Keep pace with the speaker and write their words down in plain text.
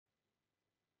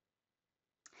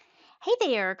Hey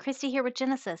there, Christy here with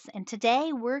Genesis, and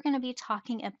today we're going to be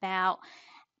talking about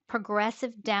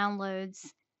progressive downloads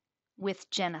with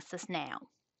Genesis Now.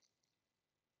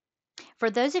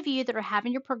 For those of you that are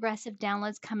having your progressive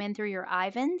downloads come in through your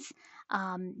Ivans,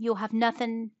 you'll have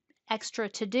nothing extra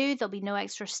to do. There'll be no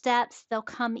extra steps. They'll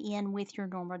come in with your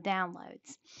normal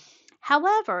downloads.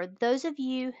 However, those of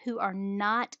you who are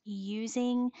not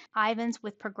using Ivans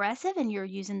with Progressive and you're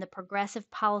using the Progressive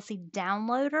Policy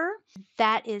Downloader,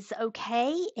 that is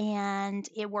okay, and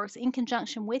it works in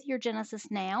conjunction with your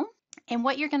Genesis Now. And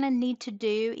what you're going to need to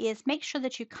do is make sure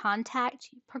that you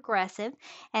contact Progressive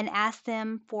and ask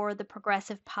them for the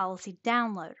Progressive Policy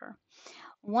Downloader.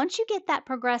 Once you get that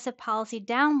Progressive Policy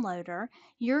Downloader,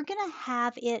 you're going to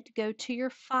have it go to your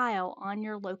file on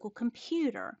your local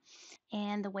computer.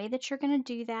 And the way that you're going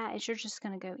to do that is you're just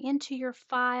going to go into your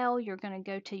file, you're going to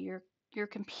go to your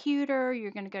computer,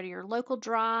 you're going to go to your local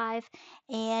drive,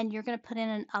 and you're going to put in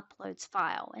an uploads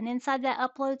file. And inside that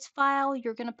uploads file,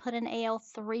 you're going to put an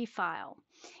AL3 file.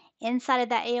 Inside of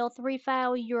that AL3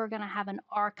 file, you're going to have an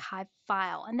archive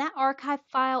file. And that archive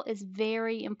file is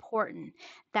very important.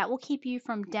 That will keep you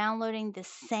from downloading the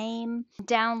same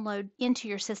download into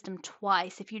your system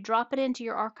twice. If you drop it into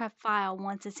your archive file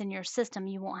once it's in your system,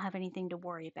 you won't have anything to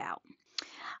worry about.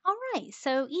 All right,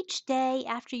 so each day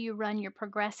after you run your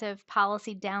progressive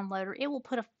policy downloader, it will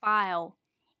put a file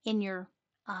in your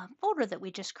folder that we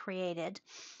just created.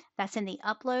 That's in the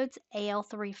Uploads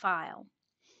AL3 file.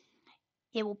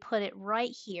 It will put it right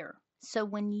here. So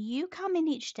when you come in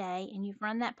each day and you've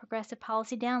run that progressive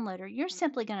policy downloader, you're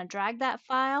simply going to drag that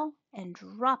file and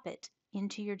drop it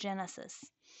into your Genesis.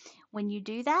 When you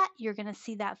do that, you're going to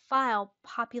see that file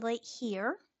populate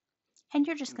here, and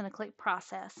you're just going to click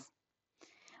process.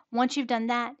 Once you've done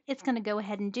that, it's going to go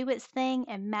ahead and do its thing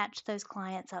and match those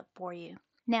clients up for you.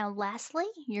 Now, lastly,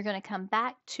 you're going to come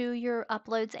back to your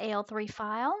Uploads AL3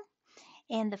 file,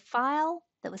 and the file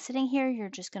that was sitting here, you're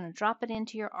just going to drop it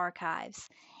into your archives.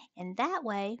 And that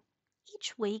way,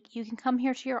 each week you can come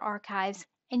here to your archives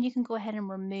and you can go ahead and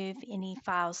remove any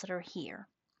files that are here.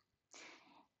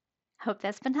 Hope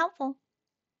that's been helpful.